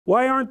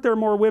Why aren't there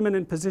more women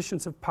in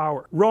positions of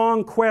power?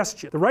 Wrong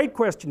question. The right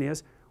question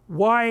is,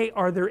 why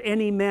are there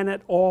any men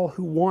at all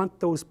who want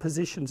those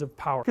positions of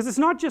power? Because it's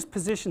not just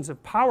positions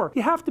of power.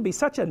 You have to be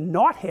such a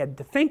knothead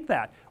to think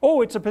that.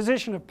 Oh, it's a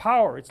position of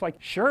power. It's like,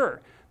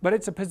 sure, but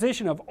it's a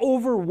position of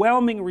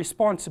overwhelming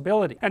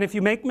responsibility. And if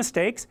you make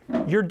mistakes,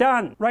 you're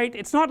done, right?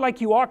 It's not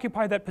like you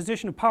occupy that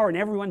position of power and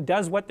everyone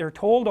does what they're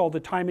told all the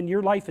time and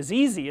your life is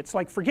easy. It's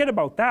like, forget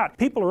about that.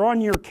 People are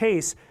on your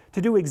case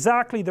to do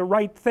exactly the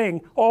right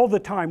thing all the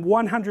time,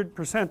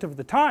 100% of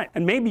the time.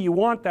 And maybe you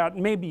want that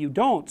and maybe you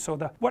don't. So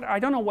I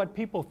don't know what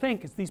people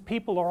think is these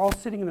people are all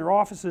sitting in their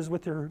offices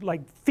with their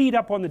feet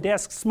up on the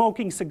desk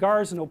smoking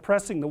cigars and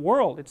oppressing the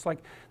world. It's like,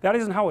 that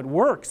isn't how it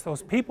works.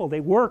 Those people, they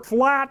work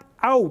flat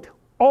out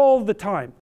all the time.